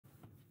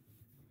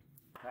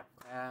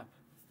Clap.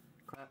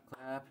 Clap,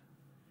 clap.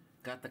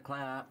 Got the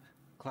clap.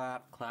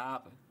 Clap,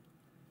 clap.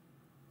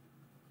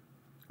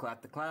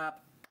 Clap the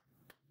clap.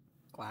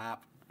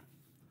 Clap.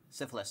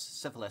 Syphilis,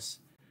 syphilis.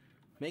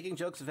 Making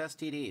jokes of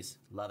STDs.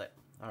 Love it.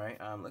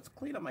 Alright, let's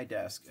clean up my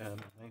desk.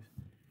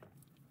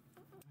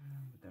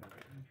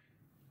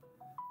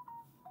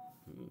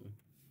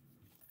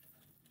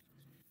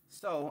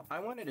 So, I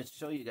wanted to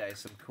show you guys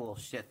some cool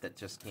shit that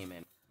just came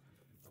in.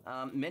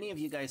 Many of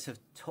you guys have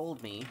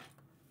told me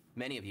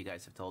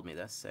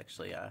this,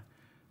 actually.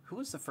 Who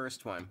was the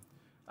first one?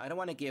 I don't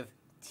want to give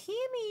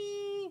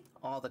Timmy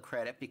all the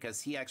credit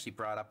because he actually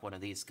brought up one of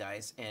these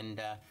guys,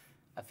 and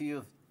a few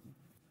of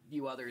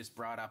you others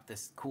brought up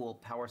this cool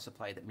power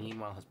supply that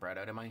Meanwell has brought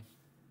out. Am I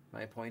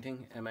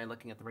pointing? Am I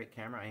looking at the right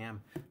camera? I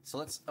am. So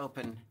let's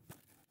open.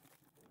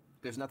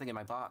 There's nothing in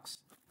my box.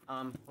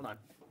 Hold on.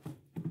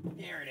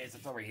 Here it is.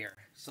 It's over here.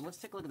 So let's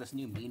take a look at this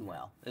new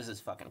Meanwell. This is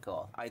fucking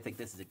cool. I think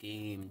this is a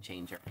game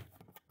changer.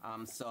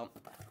 So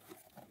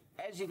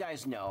as you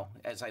guys know,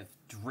 as I've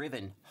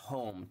driven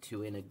home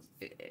to an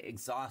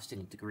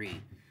exhausting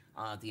degree,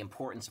 the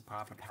importance of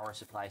proper power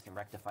supplies and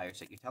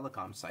rectifiers at your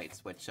telecom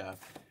sites, which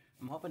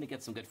I'm hoping to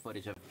get some good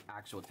footage of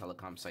actual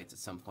telecom sites at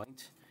some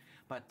point.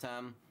 But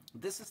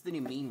this is the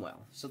new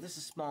Meanwell. So this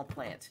is small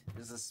plant.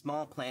 This is a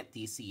small plant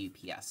DC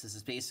UPS. This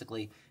is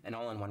basically an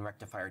all-in-one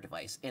rectifier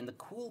device. And the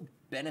cool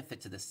benefit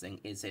to this thing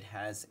is it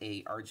has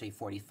a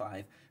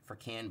RJ45 for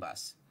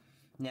Canbus.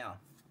 Now,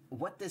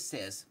 what this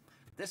is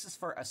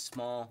for a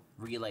small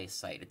relay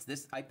site. It's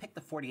this. I picked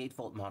the 48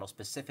 volt model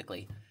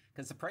specifically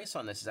because the price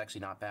on this is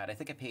actually not bad. I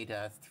think I paid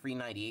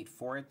 $3.98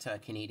 for it,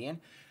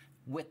 Canadian,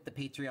 with the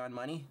Patreon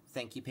money.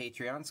 Thank you,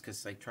 Patreons,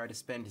 because I try to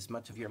spend as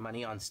much of your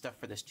money on stuff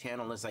for this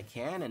channel as I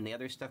can, and the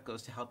other stuff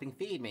goes to helping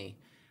feed me.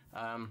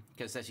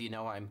 Because as you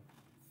know, I'm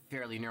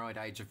fairly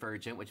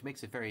neurodivergent, which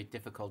makes it very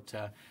difficult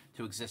to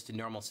exist in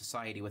normal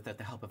society without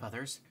the help of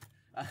others.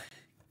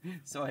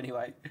 So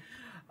anyway,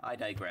 I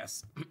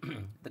digress.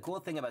 The cool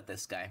thing about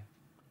this guy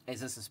is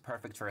this is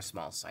perfect for a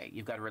small site.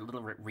 You've got a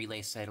little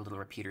relay site, a little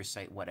repeater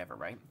site, whatever,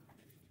 right?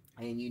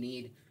 And you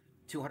need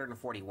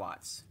 240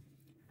 watts.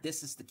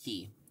 This is the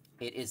key.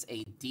 It is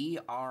a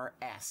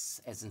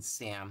DRS, as in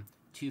Sam,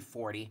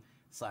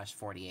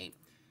 240/48.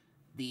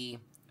 The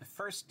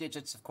first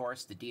digits, of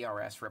course, the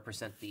DRS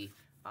represent the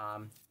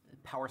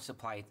power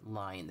supply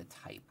line, the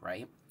type,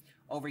 right?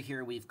 Over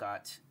here we've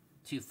got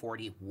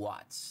 240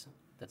 watts.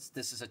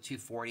 This is a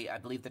 240. I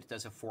believe that it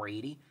does a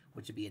 480,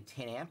 which would be a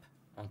 10 amp,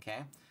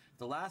 okay?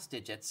 The last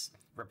digits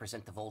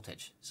represent the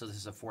voltage, so this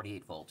is a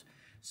 48 volt.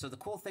 So the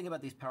cool thing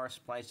about these power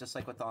supplies, just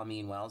like with all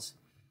Meanwells,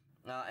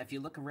 if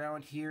you look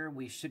around here,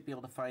 we should be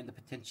able to find the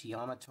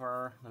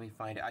potentiometer. Let me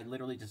find it. I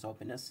literally just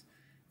opened this.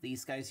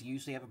 These guys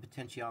usually have a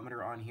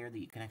potentiometer on here that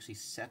you can actually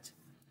set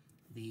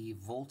the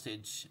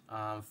voltage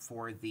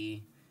for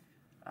the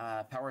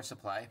power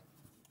supply,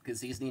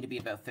 because these need to be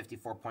about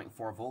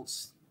 54.4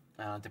 volts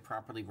to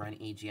properly run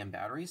AGM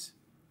batteries.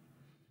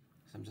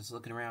 So I'm just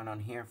looking around on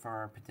here for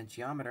our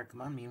potentiometer.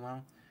 Come on,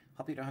 Meanwell.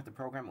 Hope you don't have to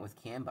program it with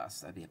Canbus.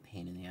 That'd be a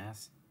pain in the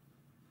ass.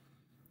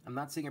 I'm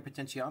not seeing a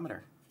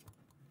potentiometer.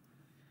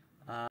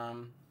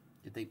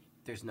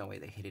 There's no way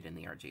they hid it in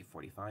the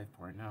RJ45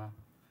 port, no.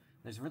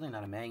 There's really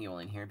not a manual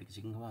in here because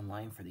you can go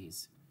online for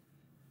these.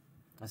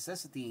 It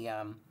says that the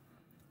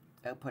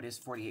output is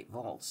 48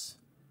 volts.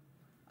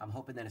 I'm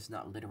hoping that it's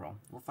not literal.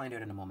 We'll find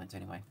out in a moment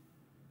anyway.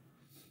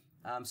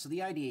 So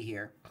the idea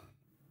here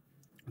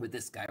with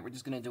this guy, we're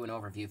just going to do an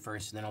overview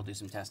first and then I'll do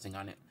some testing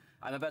on it.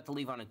 I'm about to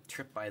leave on a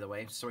trip, by the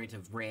way. Sorry to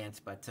rant,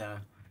 but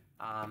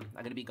I'm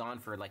going to be gone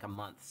for like a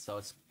month,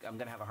 so I'm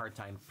going to have a hard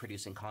time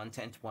producing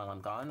content while I'm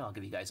gone. I'll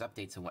give you guys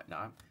updates and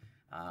whatnot.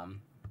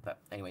 But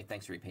anyway,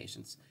 thanks for your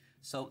patience.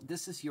 So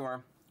this is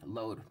your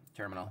load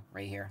terminal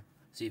right here.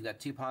 So you've got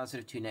 2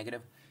 positive, 2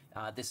 negative.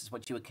 This is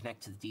what you would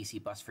connect to the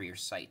DC bus for your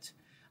site.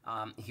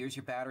 Here's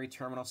your battery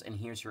terminals, and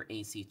here's your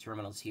AC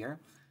terminals here.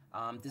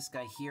 This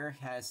guy here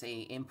has a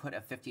input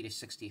of 50 to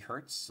 60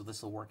 hertz, so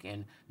this will work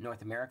in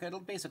North America.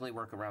 It'll basically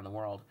work around the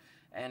world.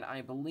 And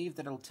I believe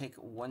that it'll take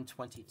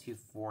 120 to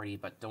 40,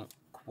 but don't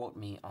quote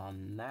me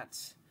on that.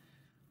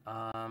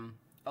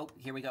 Oh,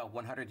 here we go,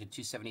 100 to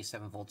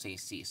 277 volts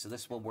AC. So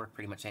this will work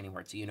pretty much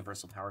anywhere. It's a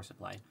universal power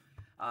supply.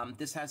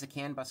 This has a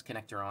Canbus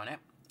connector on it.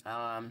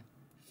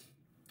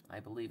 I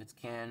believe it's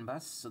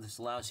Canbus, so this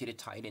allows you to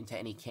tie it into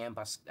any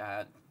Canbus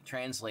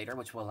translator,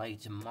 which will allow you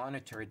to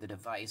monitor the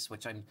device,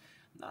 which I'm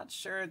not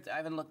sure. I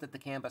haven't looked at the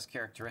Canbus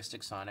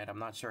characteristics on it. I'm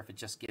not sure if it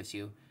just gives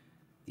you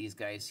these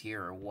guys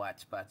here or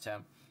what, but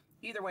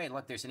either way,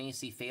 look, there's an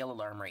AC fail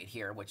alarm right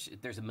here, which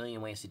there's a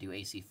million ways to do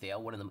AC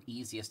fail. One of the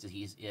easiest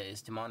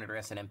is to monitor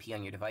SNMP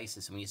on your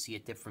devices, and when you see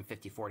it dip from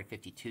 54 to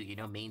 52, you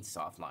know mains is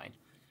offline,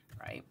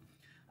 right?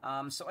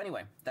 So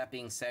anyway, that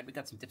being said, we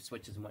got some dip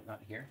switches and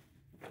whatnot here.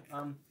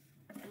 I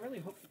really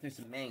hope that there's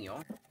a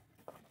manual.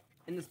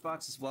 In this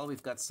box as well,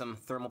 we've got some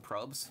thermal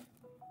probes.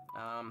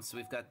 So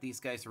we've got these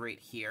guys right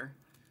here.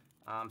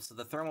 So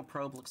the thermal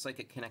probe looks like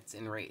it connects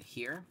in right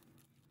here.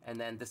 And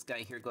then this guy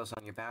here goes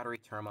on your battery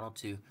terminal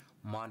to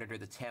monitor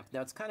the temp.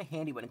 Now, it's kind of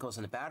handy when it goes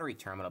in the battery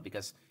terminal,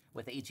 because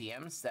with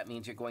AGMs, that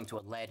means you're going to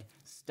a lead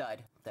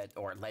stud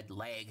or lead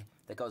leg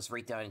that goes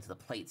right down into the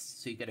plates.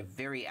 So you get a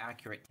very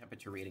accurate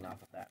temperature reading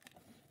off of that.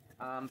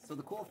 So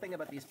the cool thing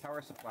about these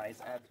power supplies,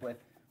 as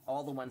with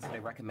all the ones that I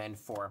recommend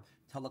for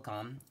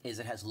telecom, is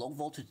it has low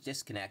voltage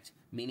disconnect,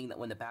 meaning that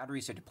when the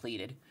batteries are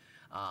depleted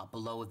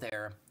below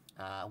their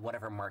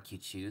whatever mark you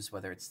choose,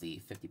 whether it's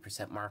the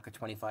 50% mark or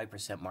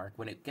 25% mark,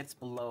 when it gets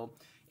below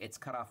its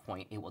cutoff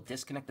point, it will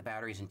disconnect the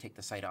batteries and take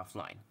the site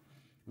offline.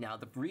 Now,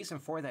 the reason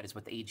for that is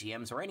with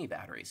AGMs or any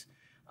batteries,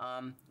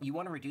 you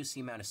want to reduce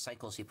the amount of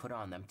cycles you put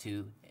on them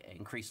to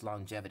increase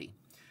longevity.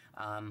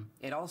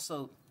 It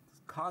also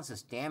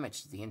causes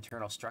damage to the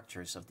internal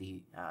structures of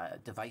the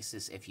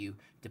devices if you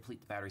deplete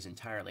the batteries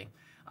entirely.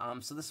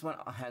 So this one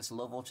has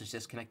low voltage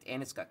disconnect,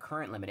 and it's got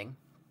current limiting,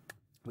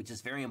 which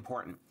is very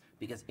important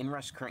because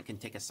inrush current can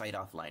take a site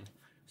offline.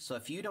 So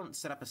if you don't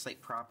set up a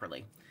site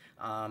properly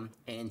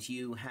and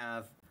you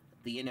have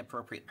the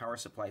inappropriate power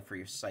supply for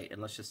your site,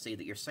 and let's just say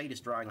that your site is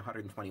drawing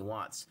 120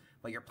 watts,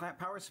 but your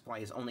power supply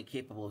is only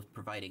capable of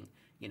providing,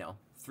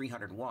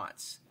 300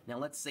 watts. Now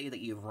let's say that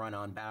you've run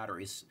on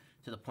batteries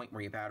to the point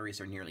where your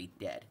batteries are nearly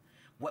dead.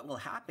 What will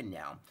happen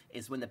now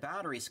is when the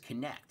batteries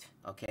connect,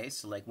 okay,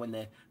 so like when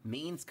the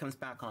mains comes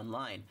back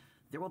online,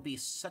 there will be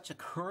such a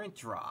current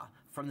draw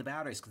from the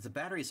batteries because the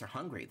batteries are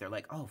hungry. They're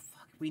like, oh,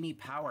 fuck, we need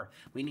power.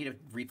 We need to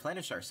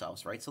replenish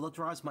ourselves, right? So they'll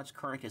draw as much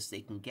current as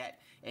they can get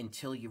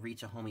until you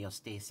reach a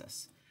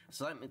homeostasis.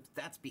 So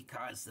that's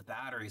because the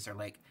batteries are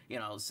like,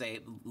 say,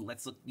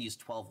 use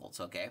 12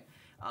 volts, okay?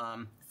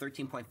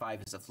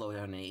 13.5 is a float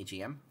on an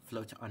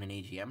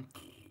AGM.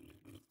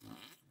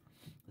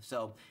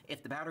 So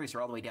if the batteries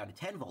are all the way down to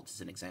 10 volts,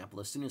 as an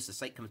example, as soon as the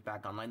site comes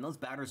back online, those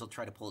batteries will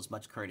try to pull as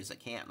much current as it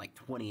can, like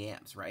 20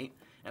 amps, right?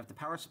 And if the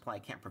power supply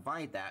can't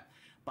provide that,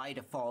 by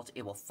default,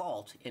 it will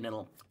fault and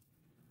it'll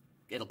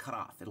cut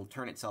off. It'll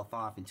turn itself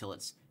off until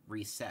it's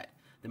reset.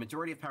 The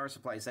majority of power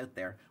supplies out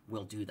there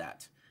will do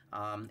that.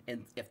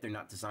 And if they're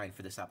not designed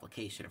for this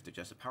application, if they're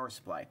just a power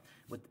supply.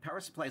 With power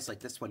supplies like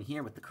this one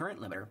here with the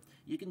current limiter,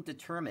 you can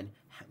determine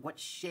what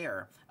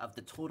share of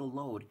the total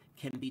load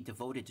can be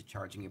devoted to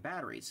charging your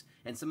batteries.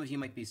 And some of you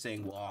might be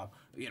saying, well,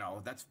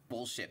 that's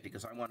bullshit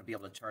because I want to be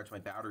able to charge my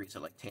batteries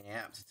at like 10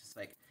 amps. It's just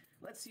like,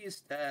 let's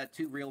use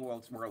two real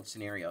world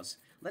scenarios.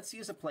 Let's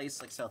use a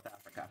place like South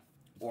Africa,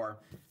 or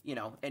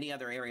any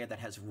other area that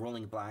has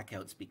rolling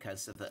blackouts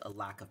because of a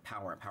lack of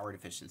power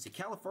deficiency.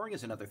 California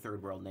is another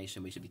third world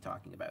nation we should be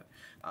talking about.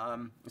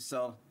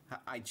 So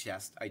I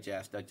just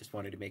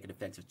wanted to make an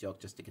offensive joke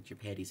just to get your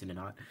panties in a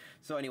knot.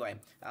 So anyway,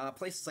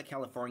 places like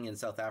California and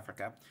South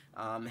Africa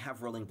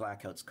have rolling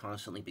blackouts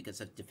constantly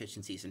because of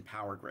deficiencies in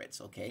power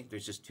grids, okay?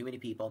 There's just too many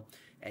people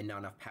and not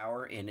enough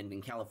power. And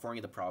in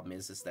California, the problem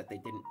is that they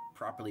didn't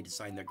properly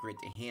design their grid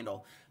to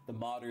handle the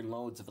modern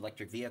loads of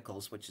electric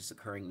vehicles, which is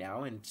occurring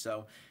now. And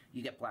so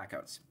you get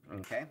blackouts,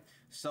 okay?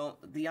 So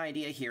the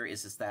idea here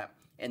is that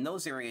in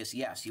those areas,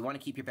 yes, you want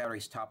to keep your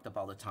batteries topped up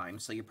all the time.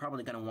 So you're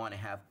probably going to want to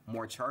have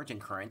more charging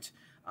current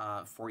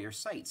for your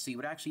site. So you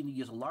would actually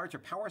use a larger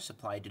power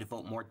supply to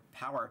devote more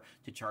power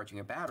to charging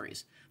your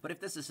batteries. But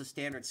if this is a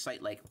standard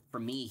site, like for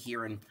me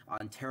here in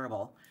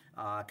Ontario,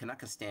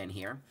 Kanakistan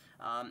here,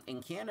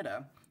 in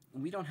Canada,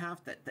 we don't have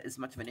as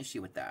much of an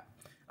issue with that.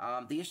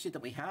 The issue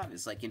that we have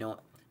is like,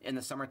 in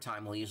the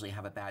summertime, we'll usually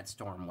have a bad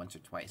storm once or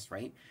twice,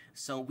 right?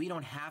 So we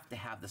don't have to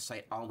have the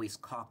site always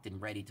cocked and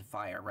ready to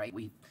fire, right?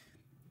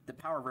 The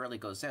power rarely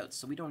goes out,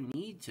 so we don't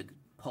need to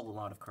pull a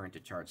lot of current to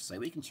charge the site.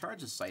 We can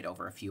charge the site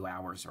over a few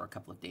hours or a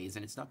couple of days,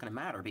 and it's not going to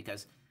matter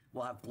because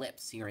we'll have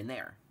blips here and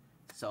there.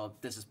 So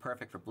this is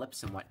perfect for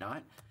blips and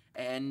whatnot.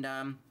 And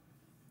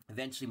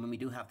eventually, when we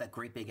do have that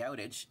great big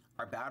outage,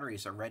 our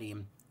batteries are ready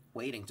and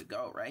waiting to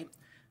go, right?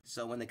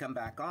 So when they come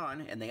back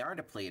on and they are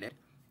depleted,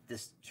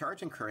 this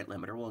charging current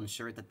limiter will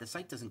ensure that the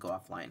site doesn't go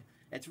offline.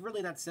 It's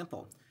really that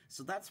simple.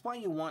 So that's why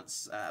you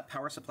want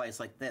power supplies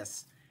like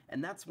this.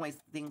 And that's why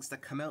things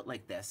that come out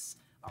like this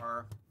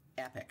are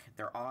epic.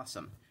 They're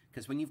awesome.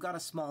 Because when you've got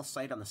a small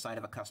site on the side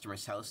of a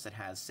customer's house that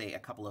has, say, a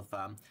couple of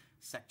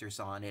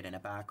sectors on it and a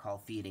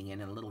backhaul feeding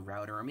in and a little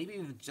router, or maybe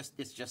even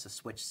it's just a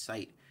switch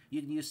site,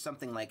 you can use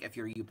something like, if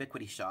you're a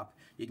Ubiquity shop,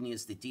 you can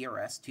use the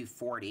DRS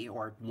 240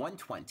 or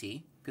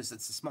 120, because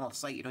it's a small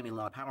site, you don't need a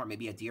lot of power,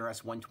 maybe a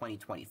DRS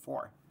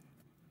 120/24.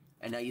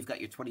 And now you've got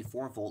your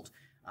 24 volt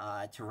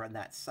to run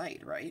that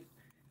site, right?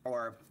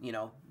 Or,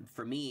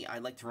 for me, I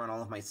like to run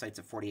all of my sites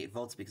at 48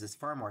 volts because it's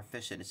far more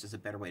efficient. It's just a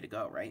better way to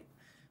go, right?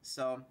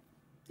 So,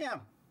 yeah,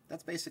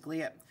 that's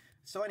basically it.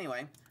 So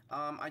anyway,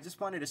 I just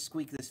wanted to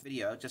squeak this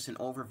video, just an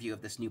overview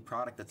of this new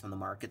product that's on the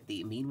market,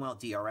 the Meanwell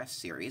DRS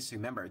series.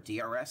 Remember,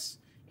 DRS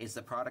is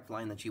the product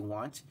line that you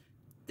want.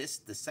 The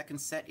second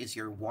set is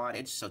your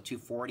wattage, so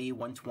 240,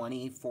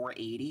 120,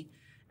 480.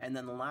 And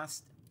then the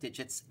last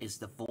digits is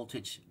the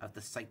voltage of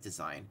the site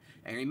design.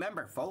 And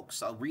remember,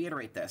 folks, I'll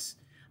reiterate this.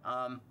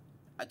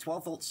 A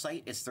 12 volt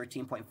site is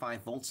 13.5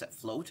 volts at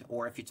float,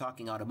 or if you're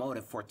talking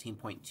automotive,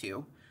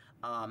 14.2.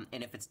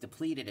 And if it's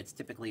depleted, it's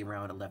typically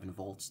around 11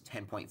 volts,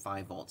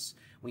 10.5 volts.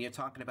 When you're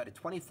talking about a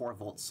 24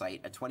 volt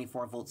site, a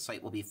 24 volt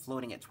site will be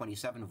floating at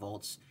 27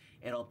 volts.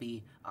 It'll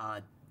be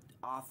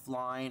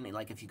offline,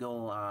 like if you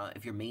go,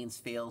 if your mains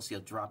fails,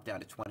 you'll drop down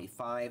to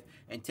 25,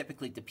 and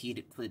typically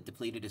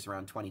depleted is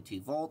around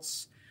 22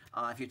 volts.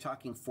 If you're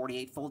talking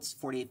 48 volts,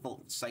 48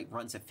 volt site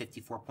runs at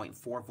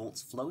 54.4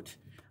 volts float.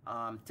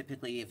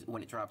 Typically,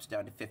 when it drops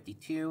down to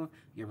 52,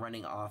 you're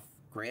running off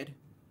grid,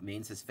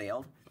 mains has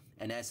failed.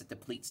 And as it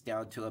depletes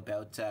down to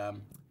about,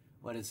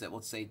 what is it,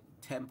 let's say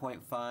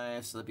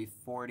 10.5, so that'd be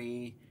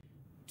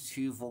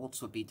 42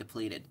 volts would be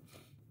depleted.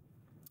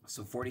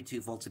 So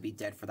 42 volts would be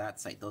dead for that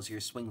site. Those are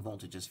your swing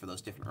voltages for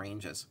those different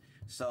ranges.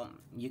 So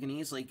you can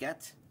easily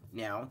get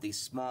now these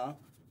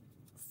small,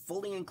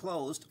 fully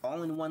enclosed,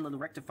 all-in-one little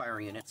rectifier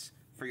units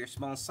for your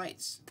small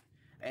sites.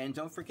 And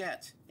don't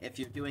forget, if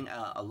you're doing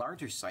a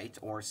larger site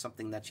or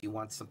something that you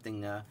want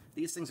something,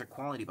 these things are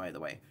quality, by the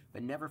way,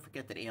 but never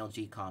forget that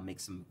ALG.com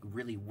makes some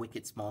really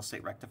wicked small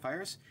site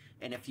rectifiers.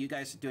 And if you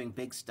guys are doing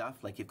big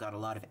stuff, like you've got a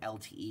lot of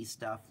LTE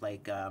stuff,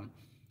 like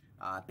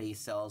base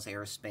cells,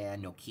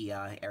 Airspan,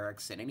 Nokia,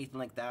 Ericsson, anything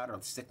like that, or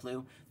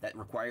Ciclu that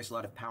requires a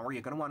lot of power,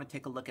 you're going to want to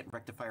take a look at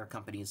rectifier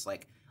companies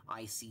like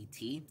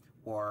ICT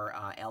or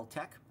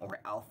LTech or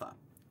Alpha,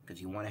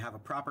 because you want to have a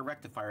proper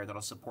rectifier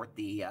that'll support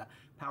the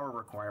power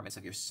requirements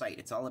of your site.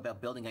 It's all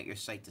about building out your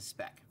site to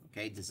spec.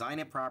 Okay, design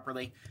it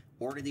properly,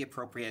 order the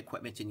appropriate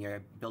equipment in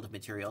your build of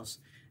materials,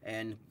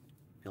 and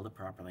build it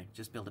properly.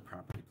 Just build it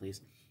properly,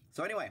 please.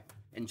 So anyway,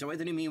 enjoy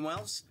the new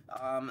Meanwells.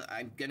 I'm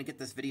going to get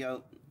this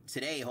video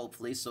today,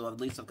 hopefully, so at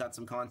least I've got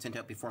some content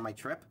out before my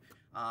trip.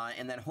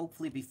 And then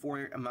hopefully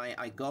before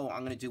I go, I'm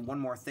going to do one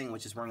more thing,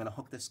 which is where I'm going to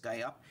hook this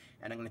guy up,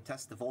 and I'm going to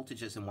test the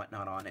voltages and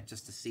whatnot on it,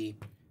 just to see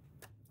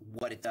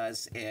what it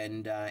does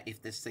and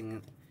if this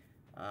thing,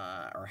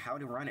 or how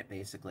to run it,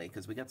 basically,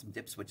 because we got some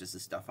dip switches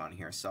and stuff on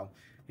here. So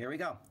here we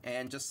go.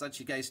 And just to let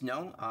you guys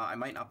know, I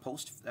might not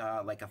post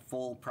like a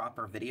full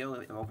proper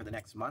video over the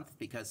next month,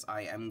 because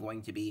I am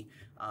going to be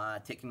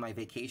taking my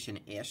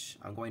vacation-ish.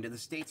 I'm going to the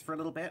States for a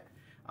little bit.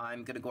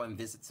 I'm going to go and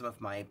visit some of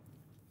my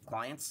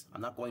clients.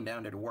 I'm not going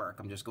down there to work.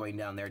 I'm just going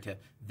down there to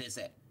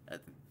visit,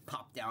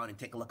 pop down and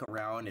take a look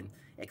around and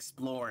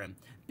explore and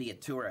be a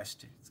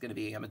tourist. It's going to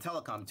be, I'm a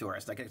telecom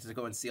tourist. I get to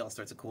go and see all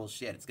sorts of cool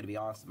shit. It's going to be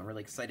awesome. I'm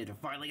really excited to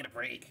finally get a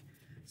break.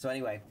 So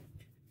anyway,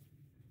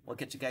 we'll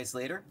catch you guys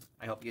later.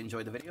 I hope you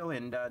enjoyed the video,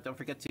 and don't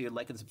forget to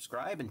like and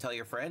subscribe and tell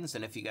your friends.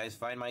 And if you guys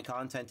find my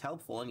content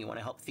helpful and you want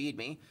to help feed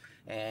me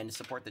and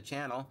support the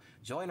channel,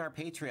 join our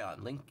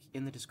Patreon. Link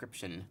in the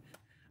description.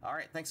 All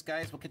right, thanks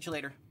guys. We'll catch you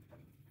later.